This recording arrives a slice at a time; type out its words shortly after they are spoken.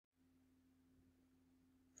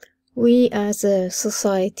We as a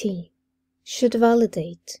society should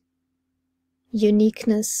validate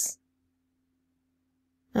uniqueness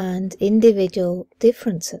and individual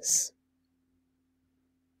differences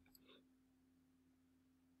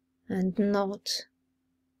and not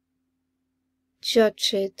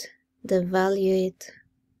judge it, devalue it,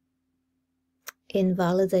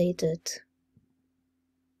 invalidate it,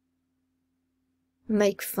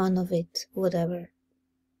 make fun of it, whatever.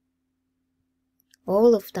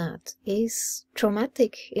 All of that is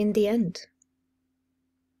traumatic in the end.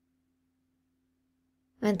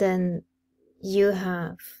 And then you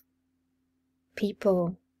have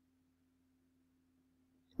people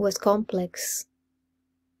with complex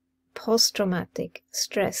post-traumatic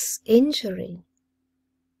stress injury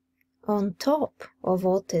on top of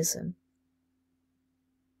autism,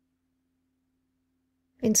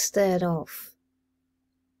 instead of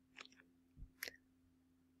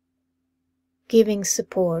giving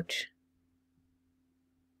support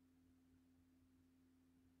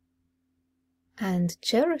and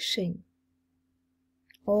cherishing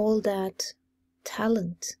all that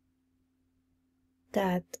talent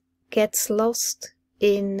that gets lost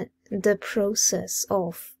in the process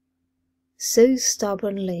of so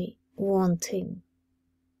stubbornly wanting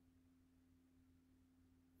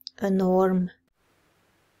a norm.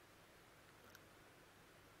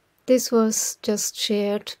 This was just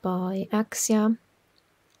shared by Axia.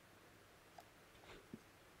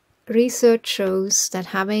 Research shows that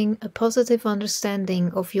having a positive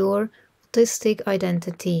understanding of your autistic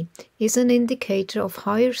identity is an indicator of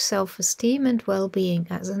higher self-esteem and well-being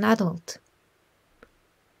as an adult.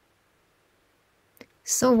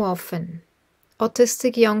 So often,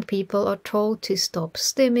 autistic young people are told to stop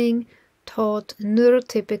stimming, taught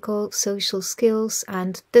neurotypical social skills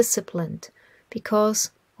and disciplined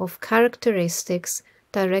because of characteristics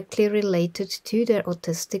directly related to their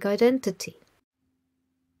autistic identity.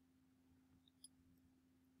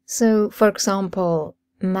 So, for example,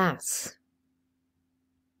 math.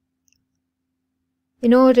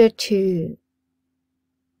 In order to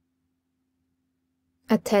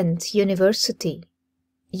attend university,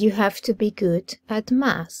 you have to be good at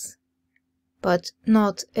math, but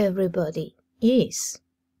not everybody is,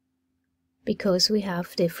 because we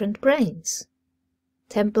have different brains.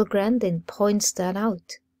 Temple Grandin points that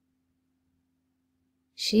out.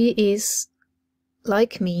 She is,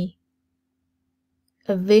 like me,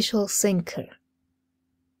 a visual thinker,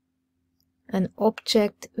 an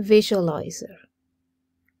object visualizer,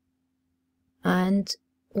 and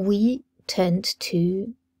we tend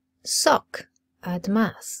to suck at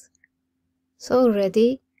math. So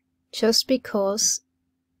already, just because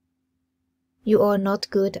you are not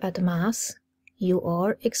good at math, you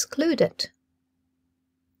are excluded.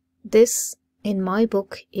 This, in my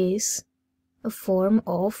book, is a form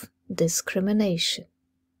of discrimination.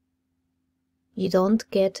 You don't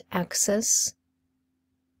get access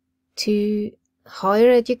to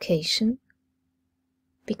higher education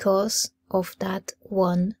because of that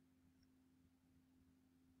one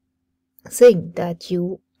thing that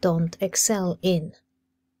you don't excel in.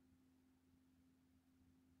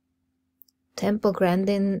 Temple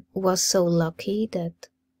Grandin was so lucky that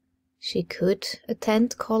she could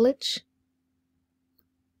attend college,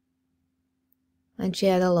 and she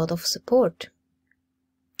had a lot of support.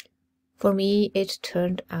 For me, it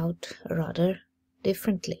turned out rather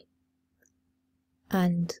differently.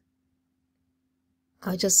 And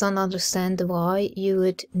I just don't understand why you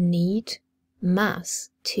would need math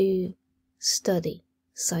to study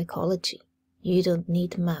psychology. You don't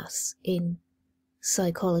need math in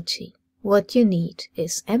psychology. What you need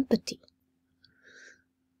is empathy.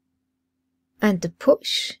 And the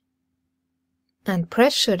push and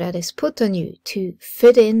pressure that is put on you to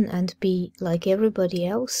fit in and be like everybody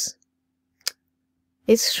else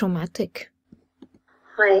is traumatic.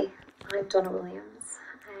 Hi, I'm Donna Williams,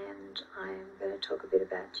 and I'm going to talk a bit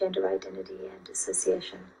about gender identity and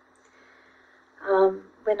dissociation.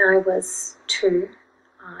 When I was 2,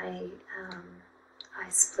 I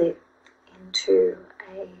split into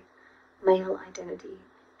a male identity,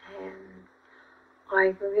 and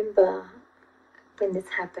I remember when this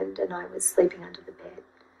happened and I was sleeping under the bed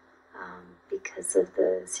because of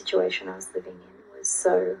the situation I was living in. Was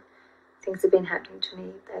so things had been happening to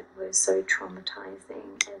me that were so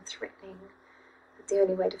traumatizing and threatening that the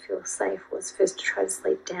only way to feel safe was first to try to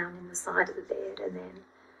sleep down in the side of the bed and then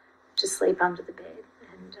to sleep under the bed.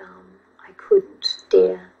 And I couldn't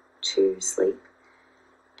dare to sleep,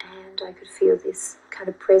 and I could feel this kind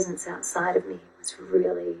of presence outside of me. It was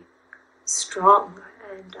really strong,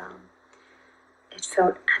 and it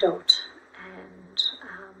felt adult, and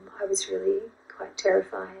I was really quite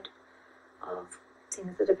terrified. of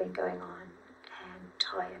things that have been going on and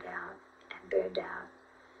tired out and burned out.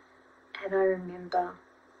 And I remember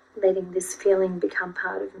letting this feeling become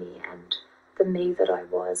part of me, and the me that I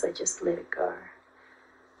was, I just let it go.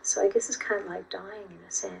 So I guess it's kind of like dying in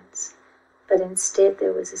a sense. But instead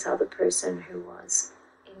there was this other person who was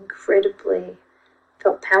incredibly,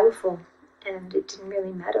 felt powerful, and it didn't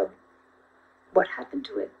really matter what happened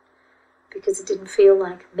to it because it didn't feel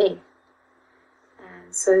like me.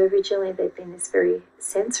 And so originally there'd been this very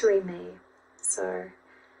sensory me. So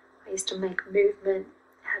I used to make movement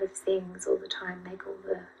out of things all the time, make all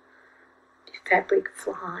the fabric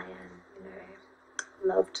fly, and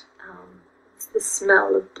loved the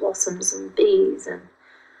smell of blossoms and bees, and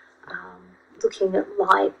looking at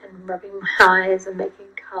light and rubbing my eyes and making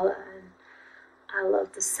colour, and I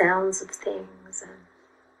loved the sounds of things, and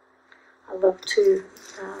I loved to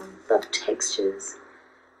love textures.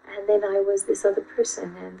 And then I was this other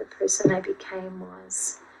person, and the person I became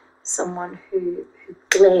was someone who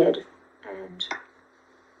glared and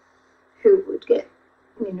who would get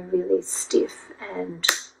really stiff and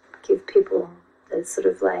give people the sort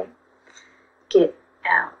of like, get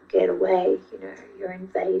out, get away, you're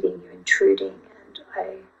invading, you're intruding. And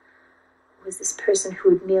I was this person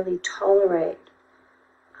who would merely tolerate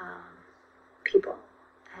people,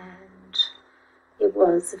 and it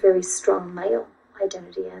was a very strong male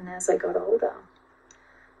identity. And as I got older,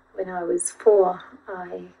 when I was 4,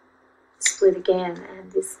 I split again,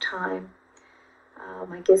 and this time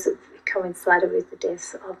I guess it coincided with the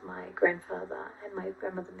death of my grandfather and my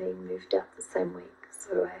grandmother being moved out the same week.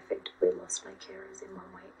 So I effectively lost my carers in 1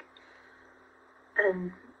 week.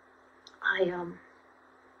 And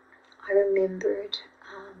I remembered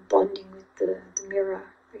bonding with the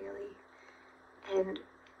mirror, really, and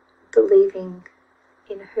believing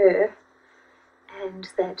in her, and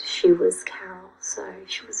that she was Carol, so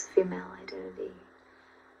she was a female identity.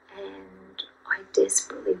 And I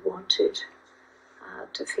desperately wanted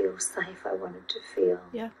to feel safe. I wanted to feel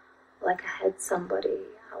like I had somebody.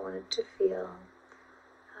 I wanted to feel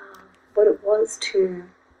what it was to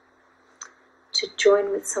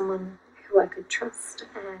join with someone who I could trust.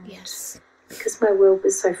 And because my world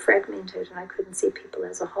was so fragmented and I couldn't see people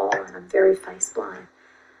as a whole, and I'm very face blind,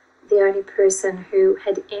 the only person who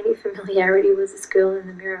had any familiarity was this girl in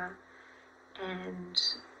the mirror. And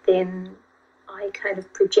then I kind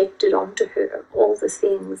of projected onto her all the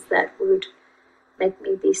things that would make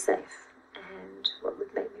me be safe. And what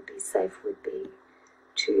would make me be safe would be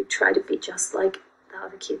to try to be just like the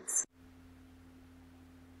other kids.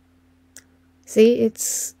 See,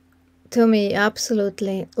 it's, to me,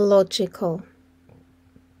 absolutely logical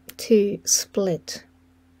to split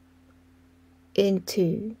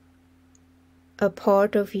into a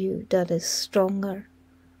part of you that is stronger.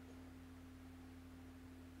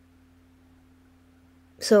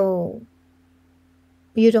 So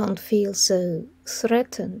you don't feel so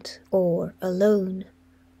threatened or alone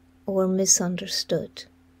or misunderstood.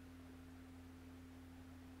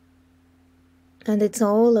 And it's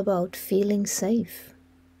all about feeling safe.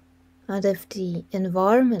 And if the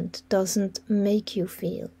environment doesn't make you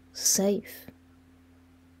feel safe,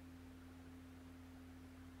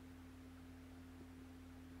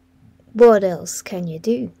 what else can you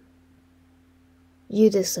do? You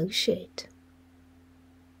dissociate.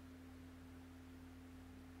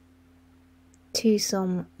 To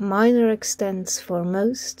some minor extents for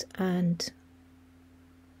most, and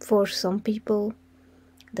for some people,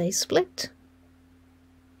 they split.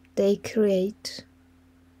 They create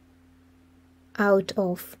out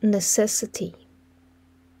of necessity.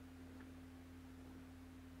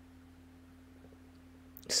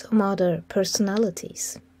 Some other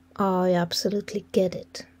personalities. I absolutely get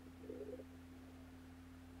it.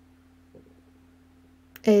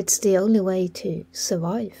 It's the only way to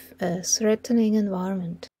survive a threatening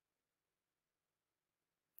environment.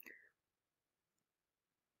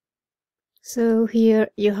 So here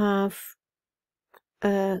you have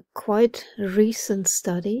a quite recent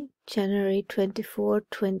study, January 24,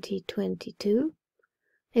 2022,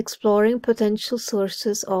 exploring potential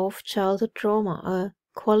sources of childhood trauma, a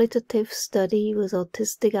qualitative study with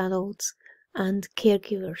autistic adults and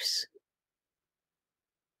caregivers.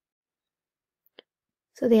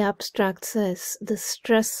 So the abstract says the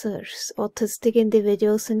stressors autistic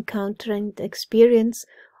individuals encounter and experience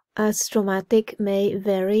as traumatic may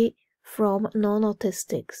vary from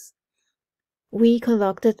non-autistics. We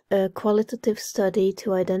conducted a qualitative study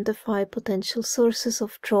to identify potential sources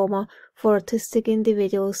of trauma for autistic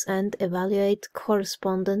individuals and evaluate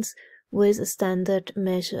correspondence with a standard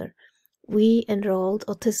measure. We enrolled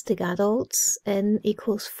autistic adults, N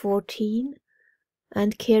equals 14,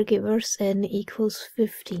 and caregivers n equals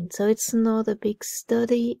 15. So it's not a big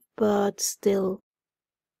study, but still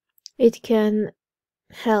it can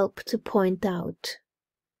help to point out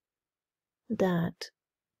that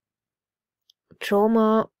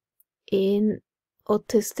trauma in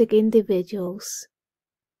autistic individuals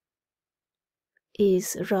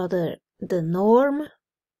is rather the norm,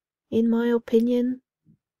 in my opinion,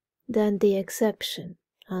 than the exception,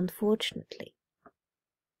 unfortunately.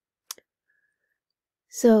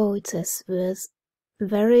 So it says, with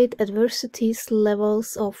varied adversities,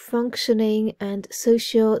 levels of functioning, and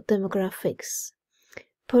socio-demographics,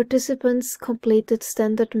 participants completed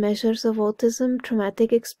standard measures of autism,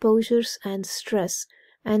 traumatic exposures, and stress,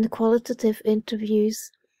 and qualitative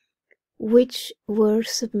interviews, which were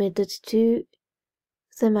submitted to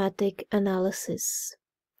thematic analysis.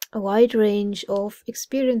 A wide range of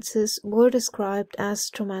experiences were described as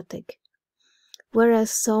traumatic,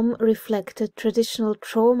 whereas some reflected traditional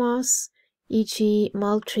traumas, e.g.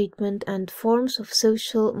 maltreatment and forms of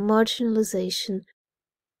social marginalization,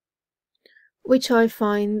 which I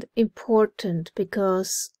find important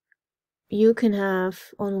because you can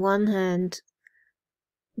have, on one hand,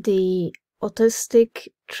 the autistic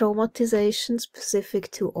traumatization specific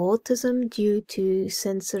to autism due to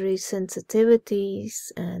sensory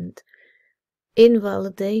sensitivities and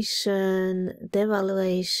invalidation,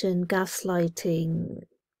 devaluation, gaslighting,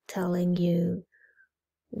 telling you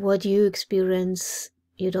what you experience,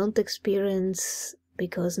 you don't experience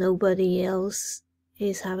because nobody else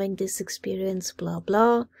is having this experience, blah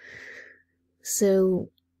blah. So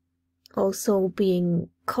also being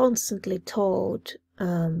constantly told,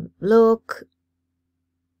 look,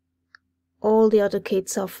 all the other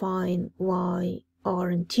kids are fine, why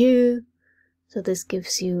aren't you? So this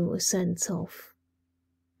gives you a sense of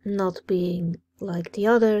not being like the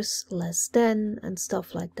others, less than, and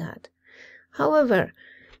stuff like that. However,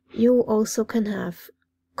 you also can have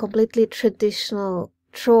completely traditional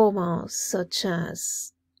traumas, such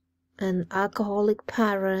as an alcoholic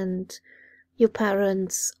parent, your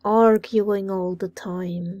parents arguing all the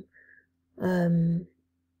time,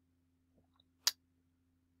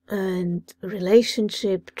 and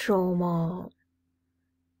relationship trauma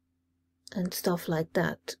and stuff like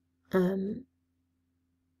that,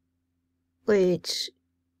 which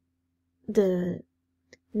the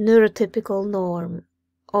neurotypical norm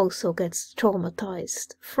also gets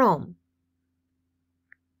traumatized from.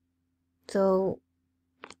 So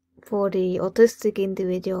for the autistic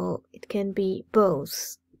individual, it can be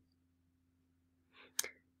both.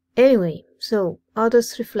 Anyway, so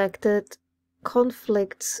others reflected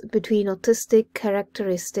conflicts between autistic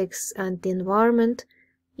characteristics and the environment,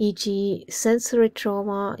 e.g. sensory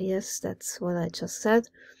trauma. Yes, that's what I just said.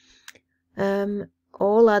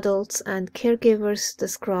 All adults and caregivers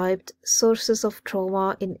described sources of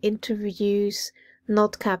trauma in interviews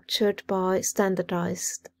not captured by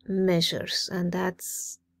standardized measures, and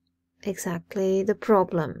that's exactly the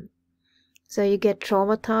problem. So you get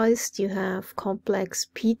traumatized, you have complex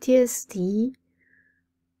PTSD,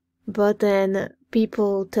 but then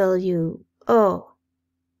people tell you, oh,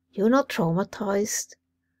 you're not traumatized.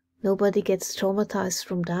 Nobody gets traumatized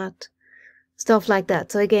from that. Stuff like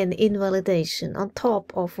that. So again, invalidation on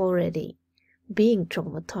top of already being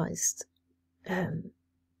traumatized.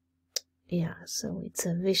 Yeah, so it's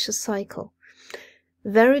a vicious cycle.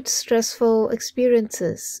 Varied stressful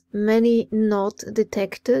experiences, many not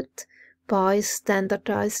detected by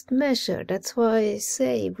standardized measure. That's why I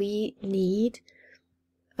say we need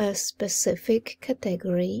a specific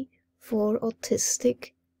category for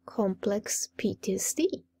autistic complex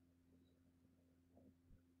PTSD.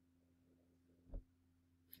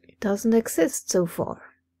 It doesn't exist so far.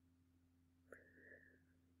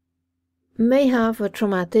 May have a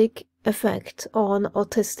traumatic effect on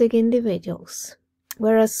autistic individuals.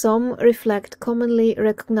 Whereas some reflect commonly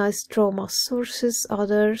recognized trauma sources,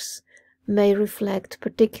 others may reflect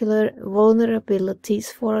particular vulnerabilities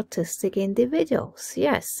for autistic individuals.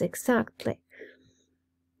 Yes, exactly.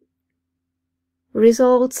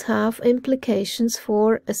 Results have implications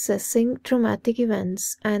for assessing traumatic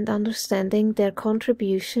events and understanding their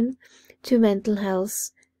contribution to mental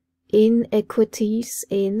health inequities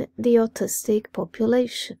in the autistic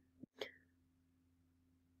population.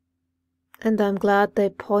 And I'm glad they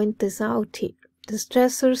point this out here. The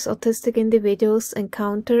stressors autistic individuals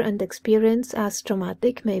encounter and experience as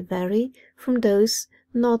traumatic may vary from those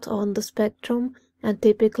not on the spectrum and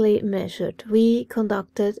typically measured. We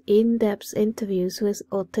conducted in-depth interviews with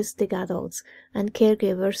autistic adults and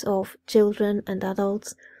caregivers of children and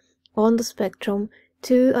adults on the spectrum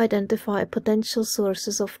to identify potential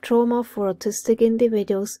sources of trauma for autistic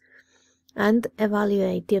individuals and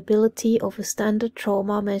evaluate the ability of a standard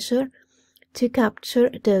trauma measure to capture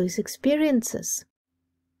those experiences.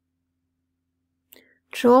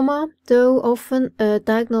 Trauma, though often a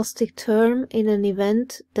diagnostic term in an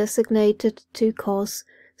event designated to cause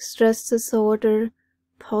stress disorder,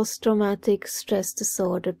 post-traumatic stress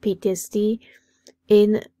disorder, PTSD,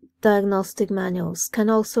 in diagnostic manuals, can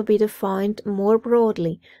also be defined more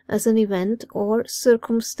broadly as an event or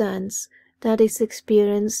circumstance that is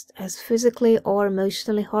experienced as physically or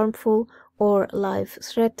emotionally harmful or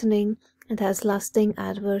life-threatening and has lasting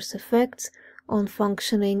adverse effects on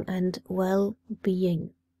functioning and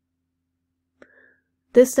well-being.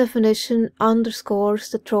 This definition underscores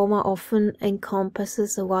that trauma often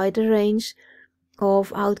encompasses a wider range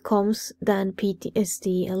of outcomes than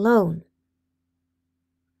PTSD alone,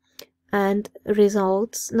 and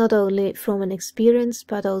results not only from an experience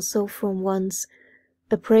but also from one's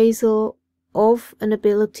appraisal of an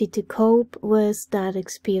ability to cope with that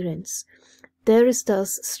experience. There is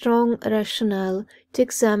thus strong rationale to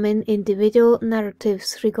examine individual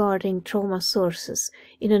narratives regarding trauma sources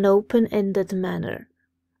in an open-ended manner,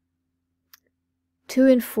 to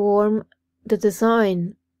inform the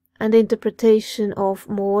design and interpretation of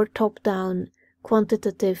more top-down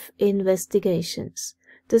quantitative investigations.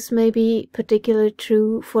 This may be particularly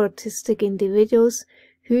true for autistic individuals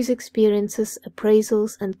whose experiences,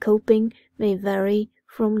 appraisals, and coping may vary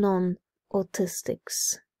from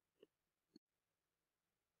non-autistics.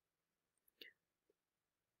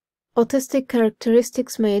 Autistic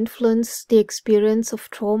characteristics may influence the experience of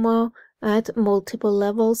trauma at multiple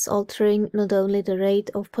levels, altering not only the rate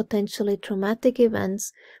of potentially traumatic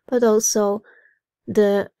events, but also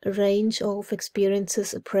the range of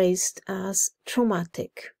experiences appraised as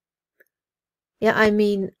traumatic. Yeah, I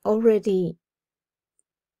mean, already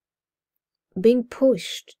being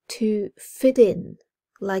pushed to fit in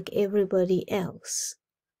like everybody else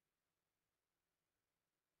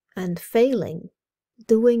and failing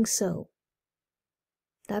doing so,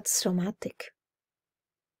 that's traumatic.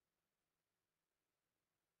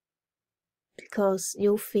 Because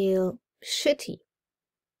you feel shitty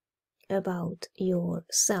about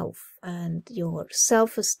yourself and your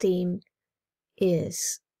self-esteem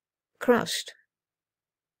is crushed.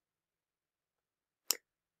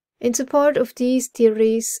 In support of these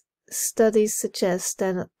theories, studies suggest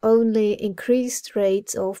that not only increased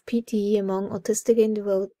rates of PTE among autistic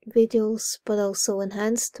individuals, but also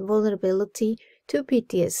enhanced vulnerability to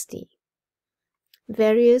PTSD.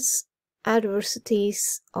 Various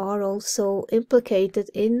adversities are also implicated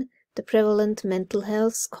in the prevalent mental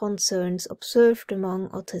health concerns observed among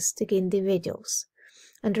autistic individuals,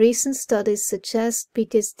 and recent studies suggest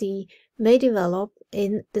PTSD may develop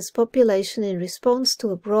in this population in response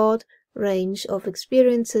to a broad range of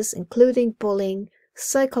experiences, including bullying,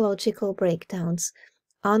 psychological breakdowns,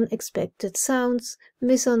 unexpected sounds,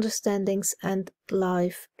 misunderstandings, and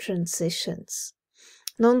life transitions.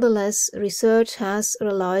 Nonetheless, research has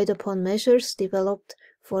relied upon measures developed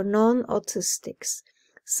for non-autistics.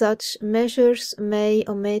 Such measures may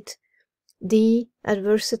omit the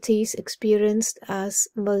adversities experienced as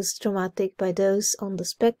most traumatic by those on the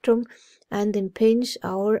spectrum and impinge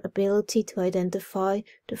our ability to identify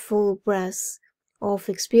the full breadth of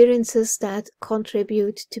experiences that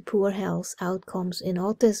contribute to poor health outcomes in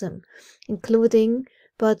autism, including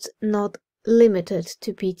but not limited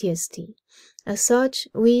to PTSD. As such,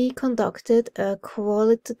 we conducted a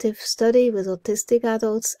qualitative study with autistic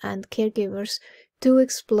adults and caregivers to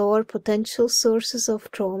explore potential sources of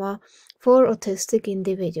trauma for autistic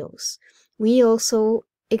individuals. We also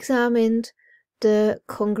examined the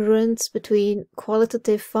congruence between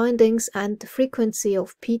qualitative findings and the frequency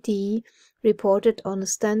of PTE reported on a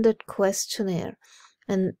standard questionnaire.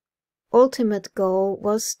 An ultimate goal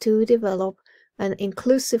was to develop an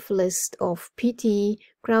inclusive list of PTE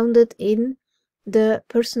grounded in the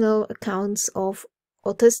personal accounts of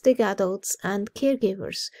autistic adults and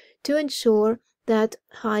caregivers to ensure that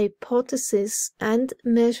hypotheses and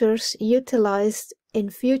measures utilized in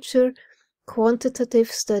future quantitative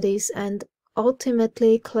studies and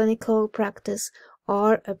ultimately clinical practice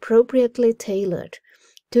are appropriately tailored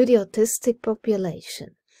to the autistic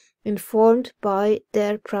population, informed by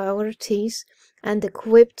their priorities and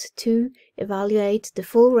equipped to evaluate the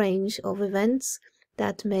full range of events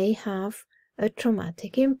that may have a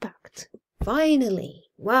traumatic impact. Finally,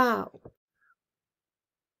 wow!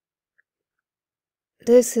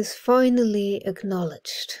 This is finally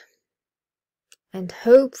acknowledged, and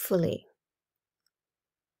hopefully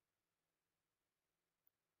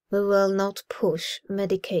we will not push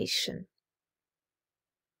medication,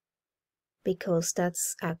 because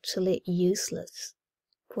that's actually useless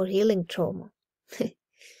for healing trauma,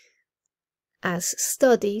 as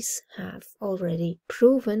studies have already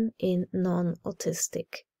proven in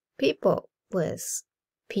non-autistic people with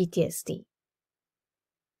PTSD.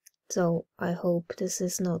 So I hope this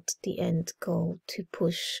is not the end goal to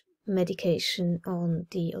push medication on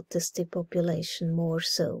the autistic population more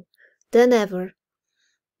so than ever,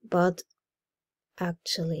 but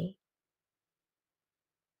actually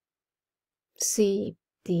see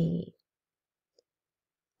the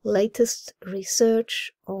latest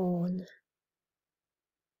research on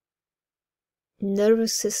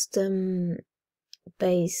nervous system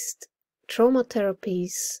based trauma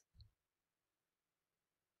therapies,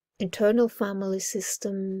 internal family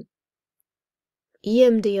system,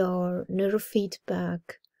 EMDR, neurofeedback,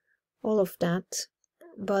 all of that,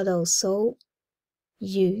 but also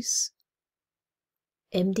use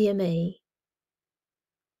MDMA,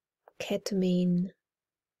 ketamine,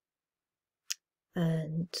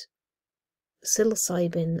 and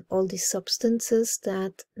psilocybin, all these substances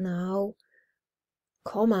that now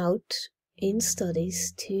come out in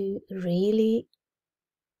studies to really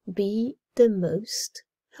be the most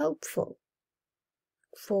helpful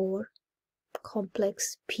for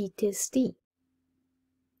complex PTSD.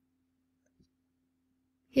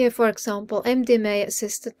 Here, for example,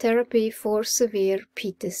 MDMA-assisted therapy for severe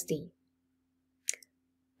PTSD.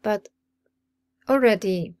 But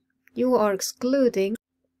already you are excluding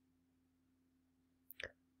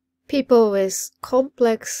people with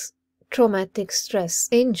complex traumatic stress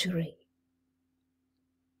injury.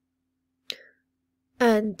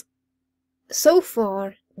 And so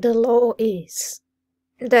far, the law is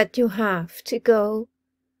that you have to go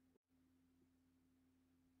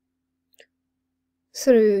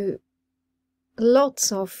through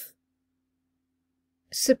lots of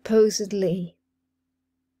supposedly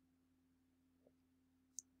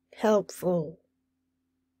helpful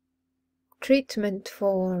treatment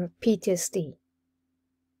for PTSD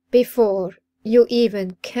before you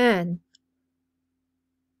even can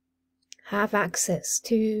have access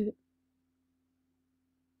to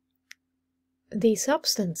these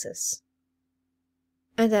substances.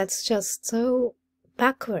 And that's just so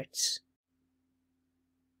backwards.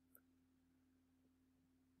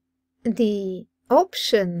 The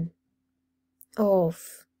option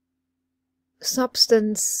of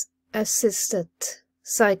substance-assisted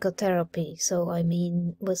psychotherapy, so I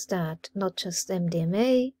mean with that not just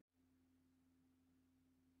MDMA,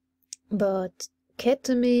 but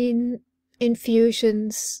ketamine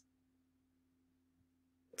infusions,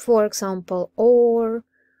 for example, or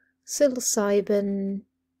psilocybin,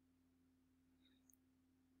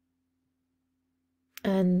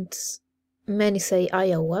 and many say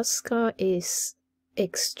ayahuasca is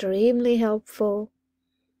extremely helpful.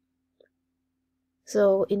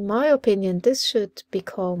 So in my opinion, this should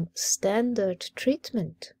become standard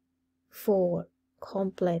treatment for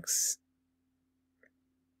complex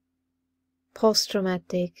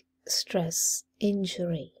post-traumatic stress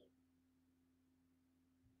injury.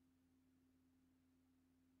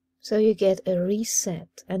 So you get a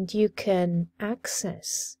reset and you can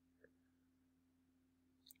access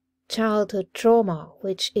childhood trauma,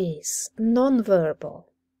 which is non-verbal,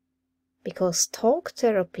 because talk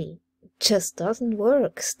therapy just doesn't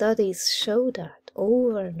work. Studies show that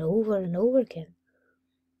over and over and over again.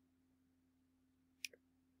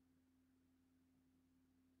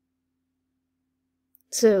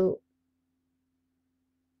 So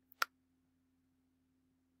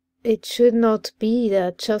it should not be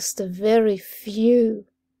that just a very few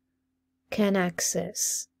can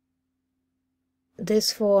access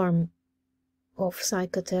this form of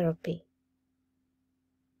psychotherapy,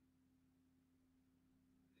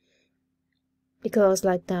 because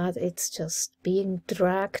like that it's just being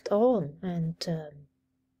dragged on, and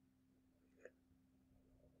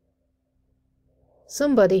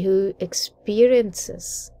somebody who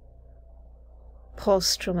experiences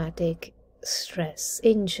post-traumatic stress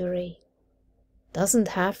injury doesn't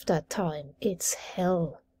have that time. It's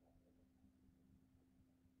hell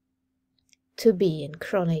to be in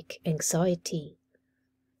chronic anxiety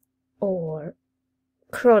or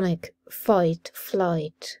chronic fight,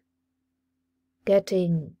 flight,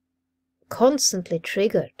 getting constantly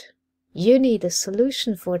triggered. You need a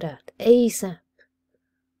solution for that ASAP.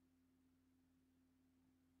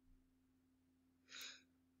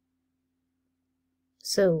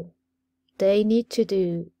 So they need to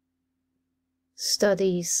do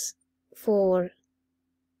studies for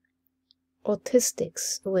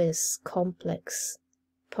autistics with complex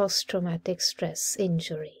post-traumatic stress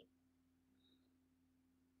injury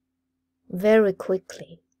very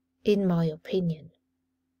quickly, in my opinion.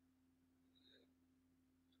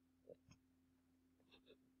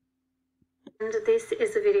 And this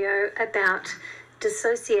is a video about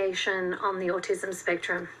dissociation on the autism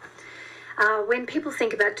spectrum. When people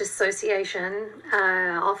think about dissociation,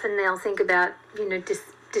 often they'll think about,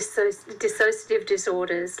 dissociative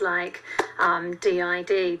disorders like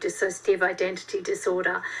DID, dissociative identity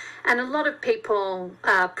disorder. And a lot of people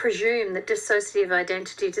presume that dissociative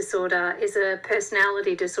identity disorder is a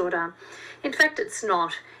personality disorder. In fact, it's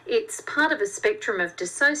not. It's part of a spectrum of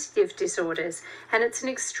dissociative disorders, and it's an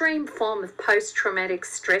extreme form of post-traumatic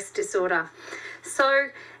stress disorder. So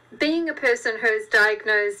being a person who is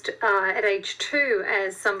diagnosed at age 2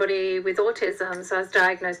 as somebody with autism, so I was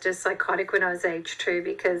diagnosed as psychotic when I was age 2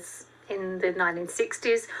 because in the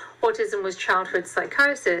 1960s, autism was childhood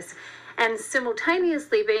psychosis. And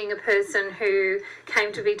simultaneously being a person who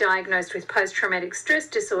came to be diagnosed with post-traumatic stress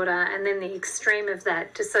disorder and then the extreme of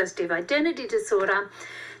that, dissociative identity disorder,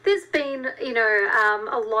 there's been,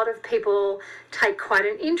 a lot of people take quite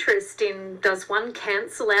an interest in, does one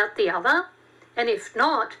cancel out the other? And if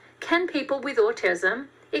not, can people with autism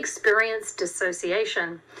experience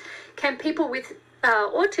dissociation? Can people with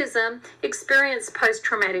autism experience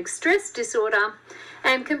post-traumatic stress disorder?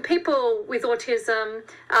 And can people with autism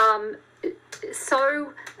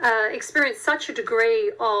experience such a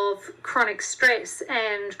degree of chronic stress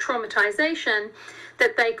and traumatization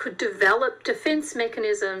that they could develop defense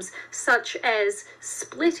mechanisms such as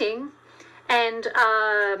splitting and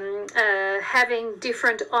having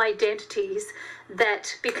different identities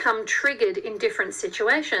that become triggered in different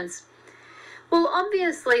situations? Well,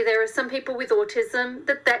 obviously there are some people with autism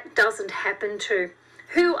that doesn't happen to,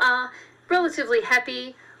 who are relatively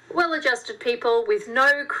happy, well-adjusted people with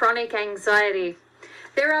no chronic anxiety.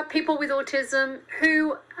 There are people with autism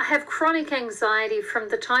who have chronic anxiety from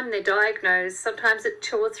the time they're diagnosed, sometimes at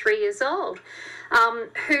 2 or 3 years old,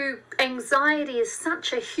 who anxiety is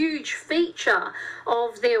such a huge feature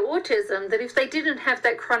of their autism that if they didn't have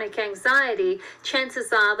that chronic anxiety,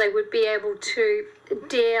 chances are they would be able to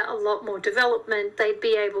dare a lot more development. They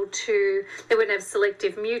wouldn't have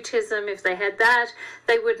selective mutism if they had that.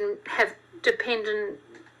 They wouldn't have dependent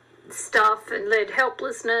stuff and learned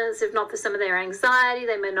helplessness if not for some of their anxiety.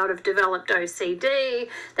 They may not have developed OCD.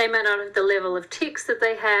 They may not have the level of tics that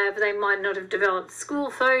they have. They might not have developed school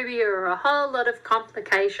phobia or a whole lot of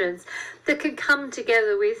complications that can come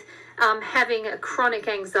together with having a chronic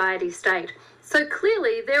anxiety state. So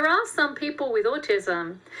clearly there are some people with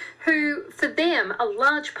autism who, for them, a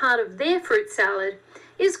large part of their fruit salad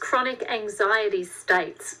is chronic anxiety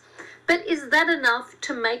states. But is that enough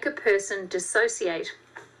to make a person dissociate?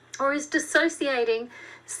 Or is dissociating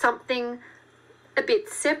something a bit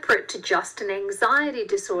separate to just an anxiety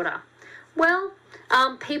disorder? Well,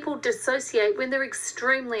 people dissociate when they're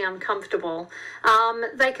extremely uncomfortable.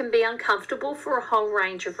 They can be uncomfortable for a whole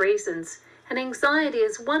range of reasons. And anxiety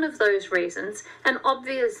is one of those reasons. And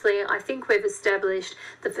obviously, I think we've established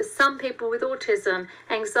that for some people with autism,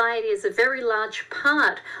 anxiety is a very large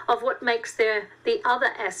part of what makes the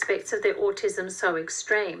other aspects of their autism so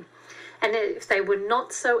extreme. And if they were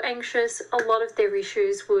not so anxious, a lot of their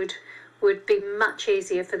issues would be much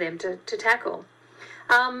easier for them to tackle.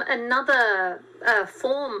 Another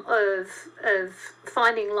form of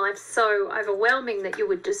finding life so overwhelming that you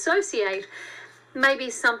would dissociate may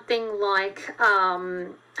be something like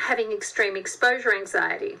having extreme exposure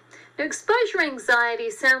anxiety. Now, exposure anxiety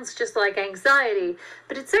sounds just like anxiety,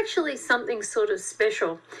 but it's actually something sort of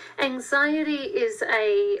special. Anxiety is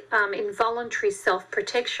a involuntary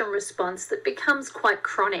self-protection response that becomes quite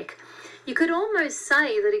chronic. You could almost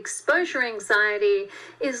say that exposure anxiety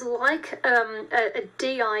is like a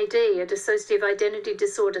DID, a dissociative identity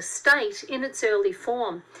disorder state in its early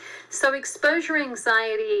form. So exposure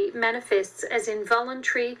anxiety manifests as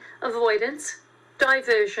involuntary avoidance,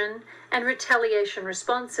 diversion, and retaliation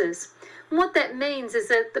responses. And what that means is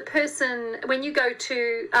that the person, when you go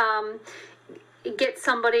to get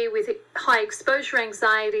somebody with high exposure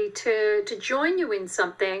anxiety to join you in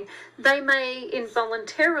something, they may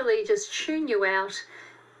involuntarily just tune you out,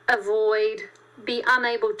 avoid, be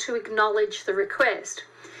unable to acknowledge the request.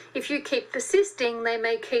 If you keep persisting, they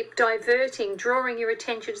may keep diverting, drawing your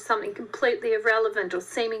attention to something completely irrelevant or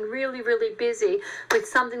seeming really, really busy with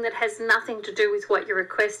something that has nothing to do with what you're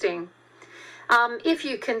requesting. If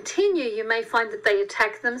you continue, you may find that they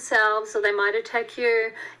attack themselves or they might attack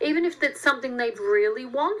you. Even if that's something they've really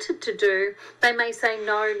wanted to do, they may say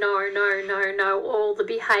no, no, no, no, no, all the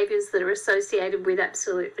behaviours that are associated with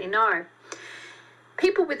absolutely no.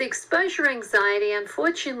 People with exposure anxiety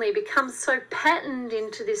unfortunately become so patterned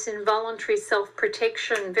into this involuntary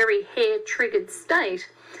self-protection, very hair-triggered state,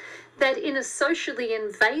 that in a socially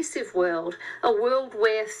invasive world, a world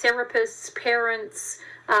where therapists, parents,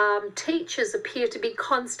 Teachers appear to be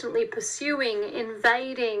constantly pursuing,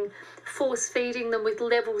 invading, force-feeding them with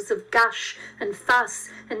levels of gush and fuss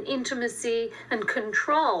and intimacy and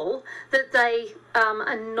control that they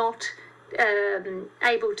are not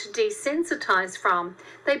able to desensitize from.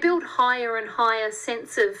 They build higher and higher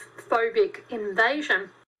sense of phobic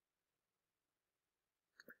invasion.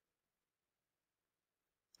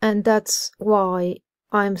 And that's why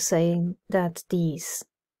I'm saying that these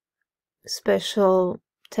special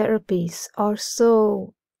therapies are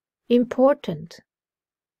so important,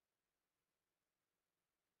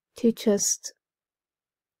 to just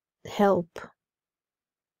help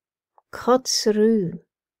cut through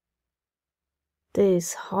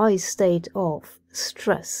this high state of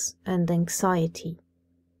stress and anxiety.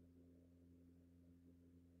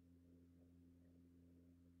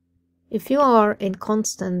 If you are in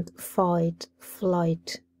constant fight,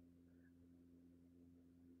 flight,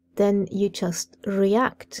 then you just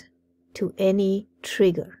react to any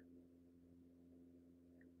trigger.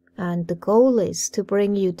 And the goal is to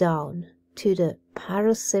bring you down to the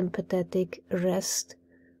parasympathetic rest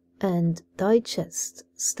and digest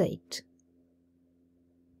state.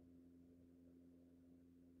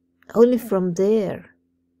 Only from there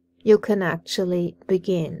you can actually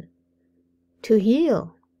begin to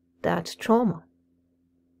heal that trauma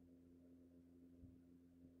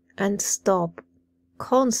and stop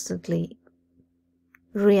constantly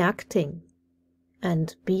reacting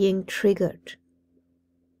and being triggered.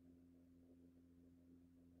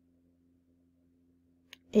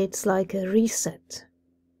 It's like a reset,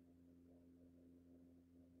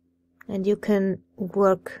 and you can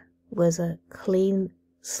work with a clean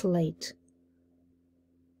slate,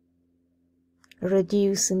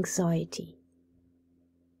 reduce anxiety.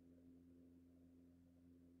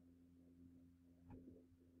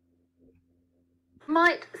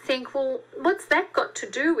 Might think, well, what's that got to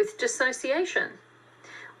do with dissociation?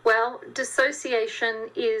 Well, dissociation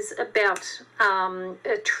is about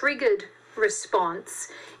a triggered response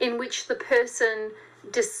in which the person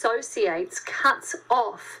dissociates, cuts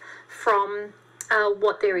off from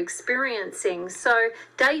what they're experiencing. So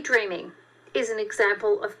daydreaming is an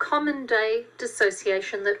example of common day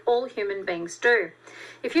dissociation that all human beings do.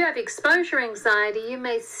 If you have exposure anxiety, you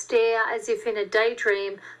may stare as if in a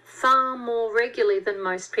daydream far more regularly than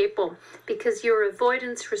most people, because your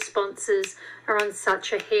avoidance responses are on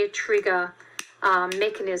such a hair trigger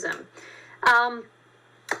mechanism.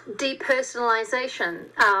 Depersonalization,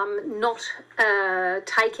 not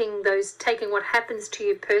taking what happens to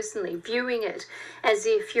you personally, viewing it as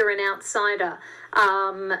if you're an outsider,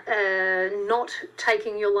 not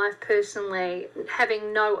taking your life personally,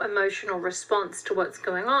 having no emotional response to what's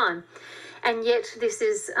going on. And yet this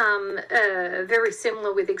is very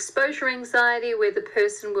similar with exposure anxiety, where the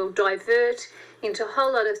person will divert into a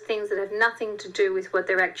whole lot of things that have nothing to do with what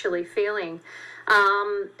they're actually feeling.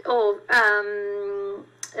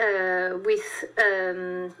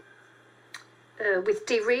 With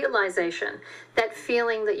derealization, that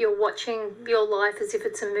feeling that you're watching your life as if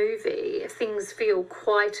it's a movie. Things feel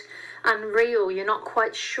quite unreal. You're not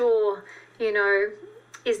quite sure,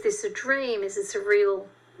 is this a dream? Is this a real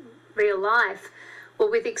life? Well,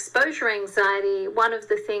 with exposure anxiety, one of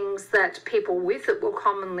the things that people with it will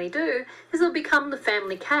commonly do is they'll become the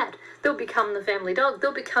family cat. They'll become the family dog.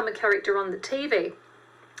 They'll become a character on the TV.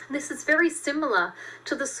 This is very similar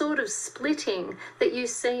to the sort of splitting that you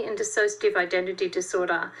see in dissociative identity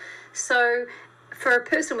disorder. So for a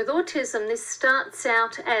person with autism, this starts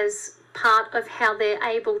out as part of how they're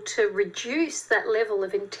able to reduce that level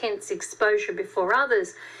of intense exposure before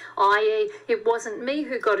others, i.e. it wasn't me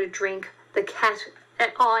who got a drink,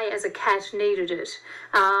 I as a cat needed it.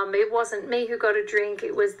 It wasn't me who got a drink,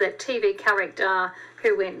 it was that TV character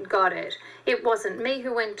who went and got it. It wasn't me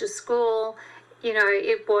who went to school,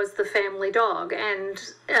 it was the family dog. And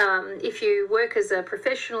if you work as a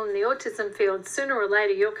professional in the autism field, sooner or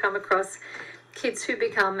later you'll come across kids who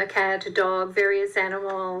become a cat, a dog, various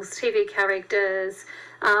animals, TV characters,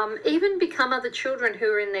 even become other children who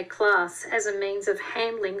are in their class as a means of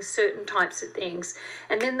handling certain types of things.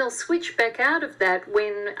 And then they'll switch back out of that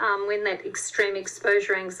when that extreme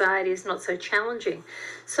exposure anxiety is not so challenging.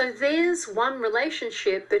 So there's one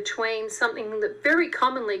relationship between something that very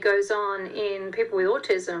commonly goes on in people with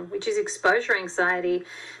autism, which is exposure anxiety,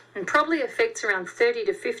 and probably affects around 30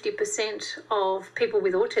 to 50% of people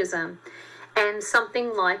with autism, and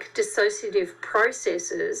something like dissociative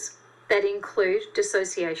processes that include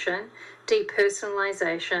dissociation,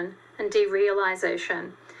 depersonalization, and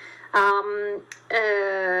derealization.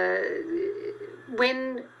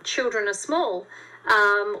 When children are small,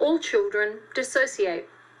 all children dissociate.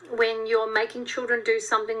 when you're making children do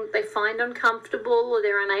something that they find uncomfortable or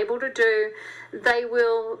they're unable to do, they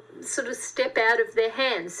will sort of step out of their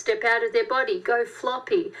hands, step out of their body, go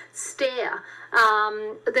floppy, stare.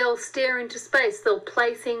 They'll stare into space. They'll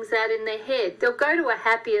play things out in their head. They'll go to a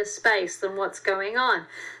happier space than what's going on.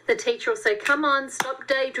 The teacher will say, come on, stop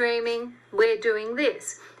daydreaming. We're doing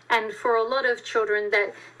this. And for a lot of children,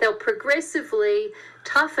 that they'll progressively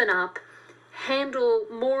toughen up, handle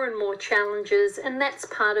more and more challenges, and that's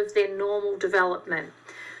part of their normal development.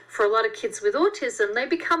 For a lot of kids with autism, they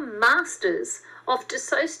become masters of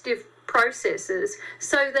dissociative processes,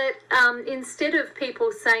 so that instead of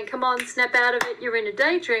people saying, come on, snap out of it, you're in a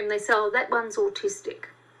daydream, they say, oh, that one's autistic.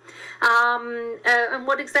 And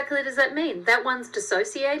what exactly does that mean? That one's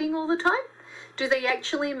dissociating all the time? Do they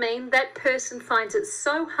actually mean that person finds it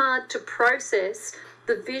so hard to process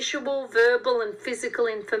the visual, verbal and physical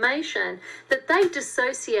information that they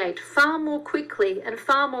dissociate far more quickly and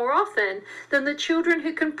far more often than the children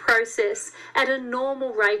who can process at a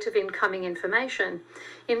normal rate of incoming information?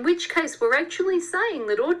 In which case we're actually saying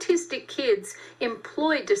that autistic kids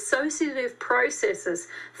employ dissociative processes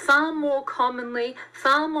far more commonly,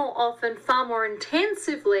 far more often, far more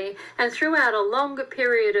intensively, and throughout a longer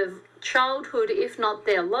period of childhood, if not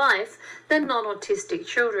their life, than non-autistic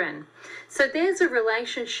children. So there's a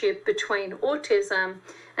relationship between autism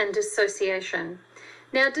and dissociation.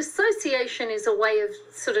 Now, dissociation is a way of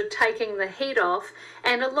sort of taking the heat off,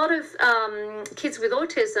 and a lot of kids with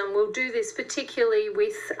autism will do this particularly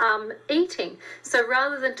with eating. So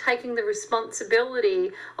rather than taking the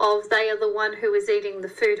responsibility of they are the one who is eating the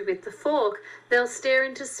food with the fork, they'll stare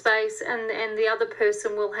into space and the other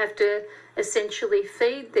person will have to essentially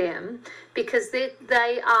feed them, because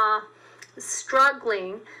they are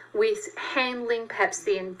struggling with handling perhaps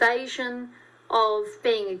the invasion of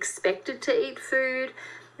being expected to eat food.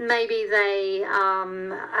 Maybe they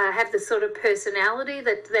have the sort of personality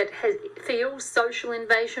that feels social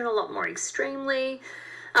invasion a lot more extremely.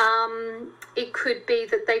 It could be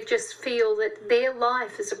that they just feel that their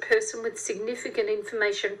life as a person with significant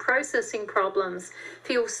information processing problems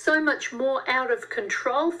feels so much more out of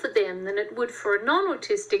control for them than it would for a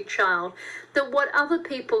non-autistic child, that what other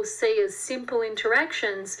people see as simple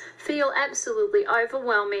interactions feel absolutely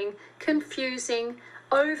overwhelming, confusing,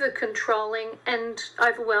 over-controlling and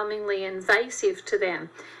overwhelmingly invasive to them.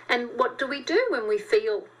 And what do we do when we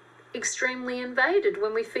feel extremely invaded,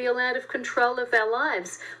 when we feel out of control of our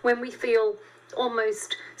lives, when we feel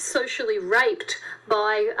almost socially raped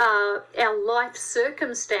by our life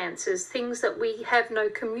circumstances, things that we have no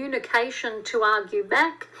communication to argue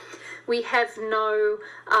back, we have no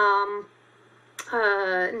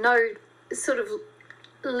sort of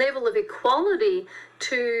level of equality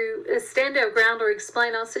to stand our ground or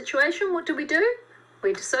explain our situation? What do?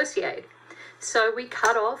 We dissociate. So we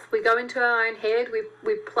cut off, we go into our own head,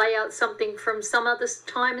 we play out something from some other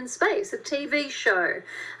time and space, a TV show,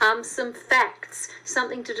 some facts,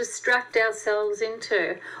 something to distract ourselves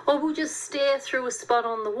into, or we'll just stare through a spot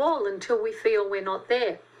on the wall until we feel we're not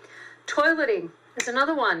there. Toileting is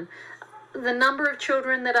another one. The number of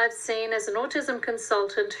children that I've seen as an autism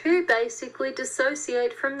consultant who basically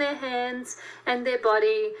dissociate from their hands and their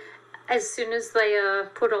body as soon as they are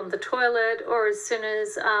put on the toilet, or as soon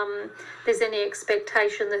as there's any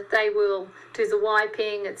expectation that they will do the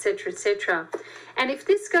wiping, etc., etc. And if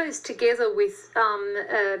this goes together with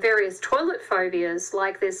various toilet phobias,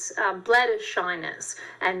 like this bladder shyness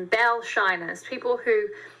and bowel shyness, people who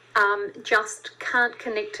just can't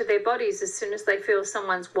connect to their bodies as soon as they feel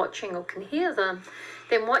someone's watching or can hear them,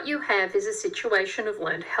 then what you have is a situation of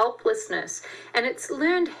learned helplessness. And it's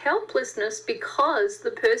learned helplessness because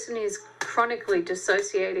the person is chronically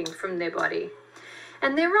dissociating from their body.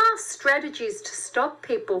 And there are strategies to stop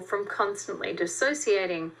people from constantly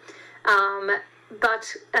dissociating,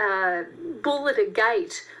 but bull at a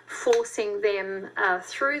gate, forcing them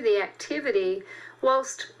through the activity,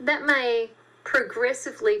 whilst that may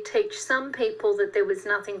progressively teach some people that there was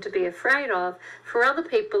nothing to be afraid of, for other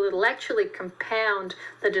people it'll actually compound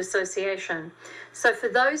the dissociation. So for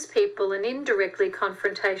those people, an indirectly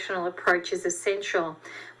confrontational approach is essential.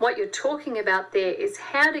 What you're talking about there is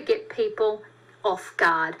how to get people off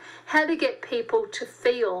guard, how to get people to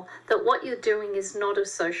feel that what you're doing is not a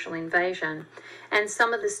social invasion. And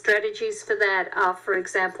some of the strategies for that are, for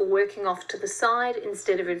example, working off to the side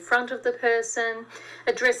instead of in front of the person,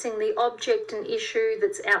 addressing the object and issue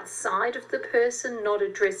that's outside of the person, not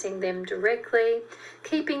addressing them directly,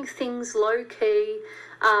 keeping things low-key,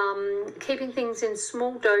 keeping things in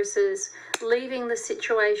small doses, leaving the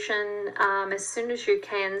situation as soon as you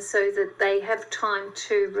can so that they have time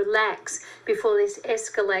to relax before this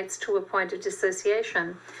escalates to a point of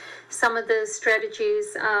dissociation. Some of the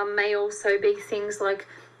strategies may also be things like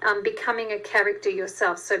becoming a character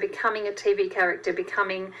yourself, so becoming a TV character,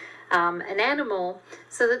 becoming an animal,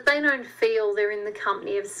 so that they don't feel they're in the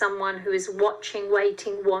company of someone who is watching,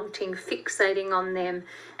 waiting, wanting, fixating on them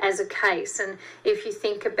as a case. And if you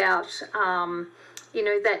think about, you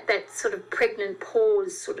know, that sort of pregnant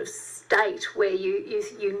pause sort of state where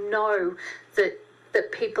you know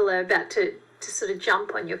that people are about to sort of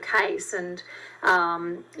jump on your case, and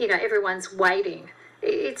you know, everyone's waiting.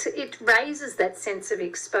 It raises that sense of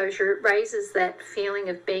exposure. It raises that feeling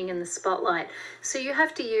of being in the spotlight. So you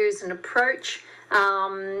have to use an approach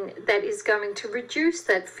that is going to reduce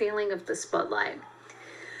that feeling of the spotlight.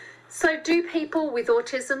 So do people with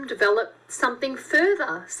autism develop something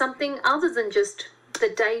further, something other than just the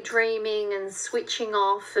daydreaming and switching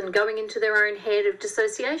off and going into their own head of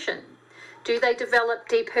dissociation? Do they develop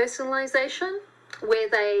depersonalization, where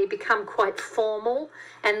they become quite formal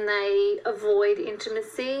and they avoid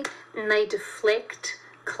intimacy and they deflect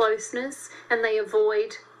closeness and they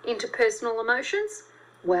avoid interpersonal emotions?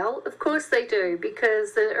 Well, of course they do,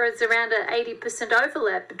 because there is around an 80%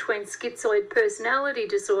 overlap between schizoid personality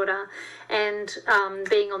disorder and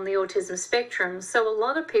being on the autism spectrum. So a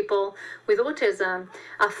lot of people with autism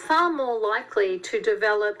are far more likely to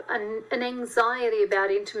develop an anxiety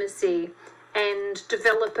about intimacy and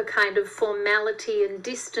develop a kind of formality and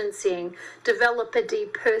distancing, develop a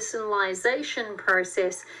depersonalization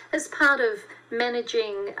process as part of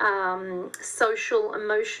managing social,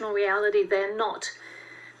 emotional reality they're not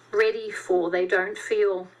ready for, they don't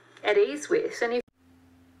feel at ease with. And if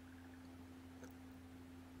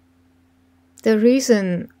the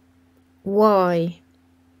reason why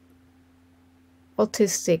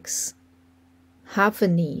autistics have a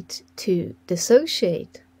need to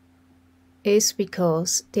dissociate is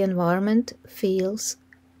because the environment feels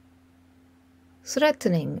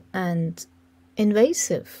threatening and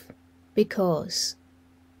invasive, because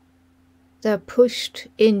they're pushed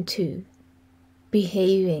into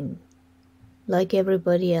behaving like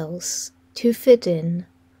everybody else to fit in,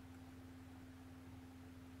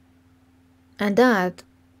 and that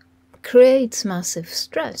creates massive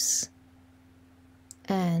stress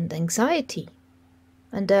and anxiety.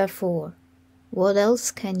 And therefore, what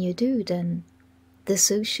else can you do than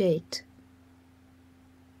dissociate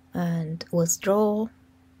and withdraw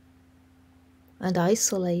and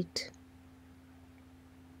isolate?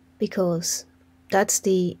 Because that's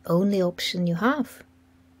the only option you have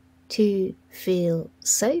to feel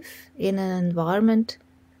safe in an environment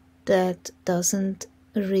that doesn't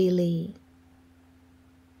really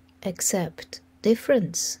accept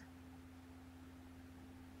difference.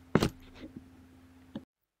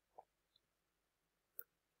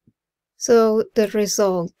 So the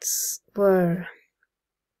results were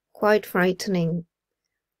quite frightening.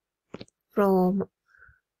 From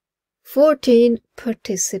 14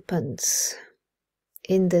 participants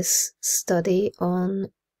in this study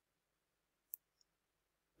on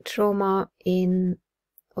trauma in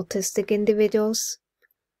autistic individuals,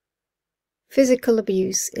 physical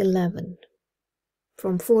abuse 11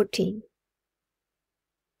 from 14,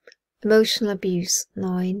 emotional abuse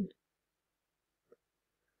 9,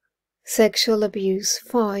 sexual abuse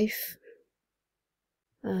 5,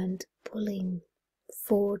 and bullying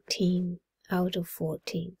 14 out of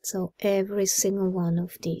 14. So every single one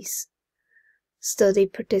of these study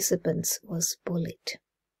participants was bullied.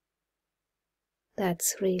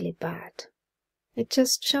 That's really bad. It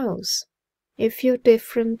just shows if you're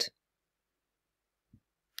different,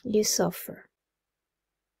 you suffer.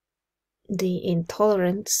 The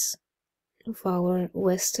intolerance of our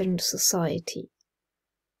Western society,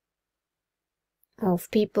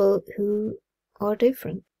 of people who are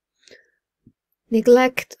different.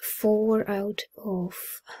 Neglect 4 out of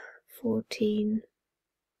 14.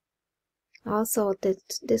 I thought that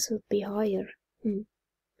this would be higher.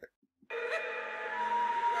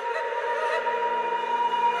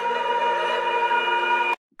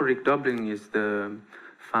 Rick Doblin is the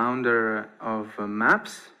founder of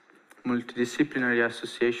MAPS, Multidisciplinary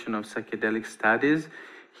Association of Psychedelic Studies.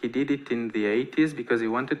 He did it in the 80s because he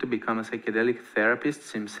wanted to become a psychedelic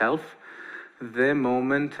therapist himself the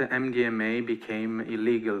moment MDMA became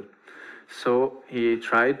illegal. So he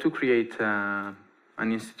tried to create an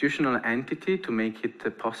institutional entity to make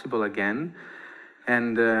it possible again.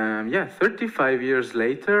 And 35 years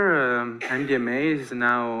later, MDMA is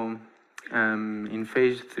now in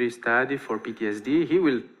phase 3 study for PTSD. He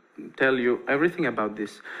will tell you everything about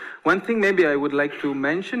this. One thing maybe I would like to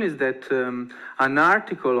mention is that an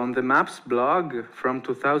article on the MAPS blog from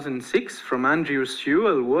 2006 from Andrew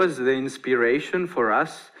Sewell was the inspiration for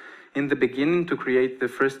us in the beginning to create the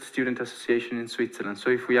first student association in Switzerland. So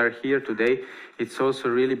if we are here today, it's also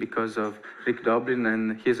really because of Rick Doblin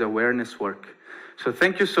and his awareness work. So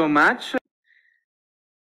thank you so much.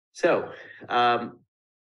 So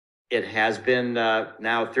it has been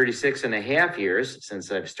now 36 and a half years since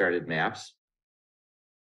I've started MAPS.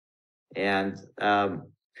 And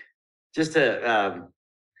just to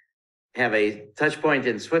have a touch point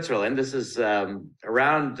in Switzerland, this is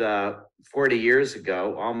around 40 years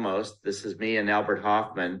ago, almost. This is me and Albert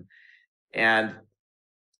Hoffman. And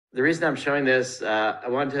the reason I'm showing this, I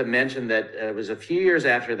wanted to mention that it was a few years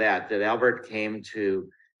after that Albert came to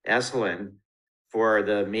Esalen for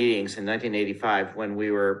the meetings in 1985 when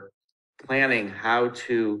we were planning how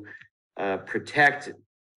to protect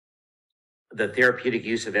the therapeutic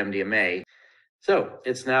use of MDMA. So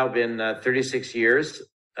it's now been 36 years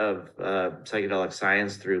of psychedelic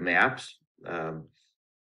science through MAPS,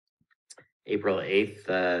 April 8th,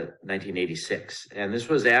 1986. And this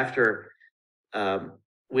was after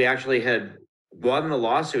we actually had won the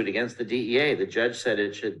lawsuit against the DEA. The judge said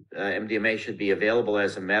it should MDMA should be available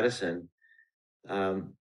as a medicine,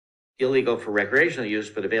 illegal for recreational use,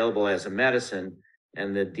 but available as a medicine.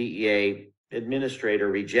 And the DEA administrator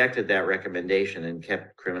rejected that recommendation and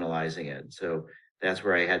kept criminalizing it. So that's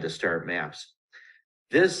where I had to start MAPS.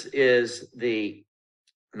 This is the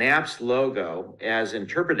MAPS logo as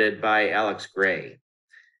interpreted by Alex Gray.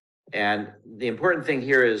 And the important thing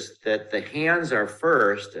here is that the hands are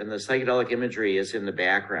first and the psychedelic imagery is in the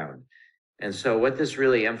background. And so what this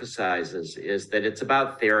really emphasizes is that it's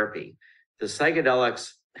about therapy. The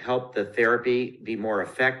psychedelics help the therapy be more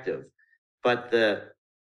effective, but the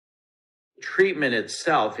treatment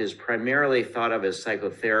itself is primarily thought of as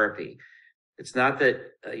psychotherapy. It's not that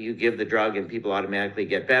you give the drug and people automatically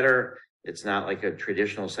get better. It's not like a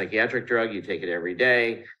traditional psychiatric drug. You take it every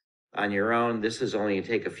day on your own. This is only you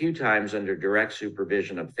take a few times under direct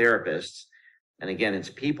supervision of therapists. And again, it's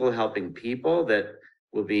people helping people that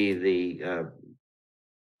will be the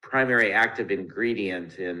primary active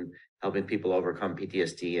ingredient in helping people overcome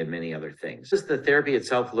PTSD and many other things. What does the therapy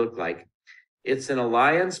itself look like? It's an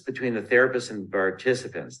alliance between the therapist and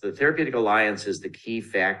participants. The therapeutic alliance is the key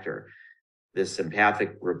factor. This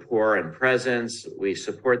empathic rapport and presence. We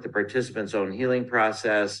support the participant's own healing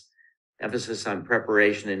process, emphasis on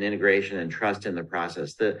preparation and integration and trust in the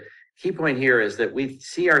process. The key point here is that we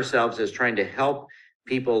see ourselves as trying to help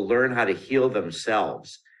people learn how to heal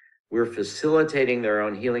themselves. We're facilitating their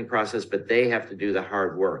own healing process, but they have to do the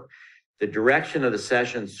hard work. The direction of the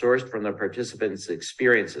session sourced from the participants'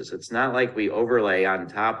 experiences. It's not like we overlay on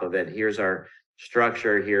top of it. Here's our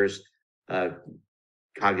structure. Here's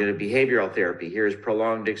cognitive behavioral therapy. Here's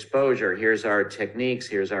prolonged exposure. Here's our techniques.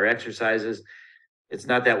 Here's our exercises. It's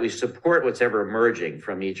not that we support what's ever emerging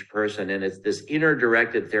from each person. And it's this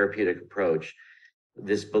inner-directed therapeutic approach,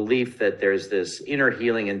 this belief that there's this inner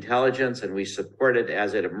healing intelligence, and we support it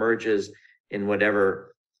as it emerges in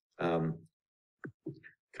whatever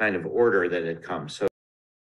kind of order that it comes. So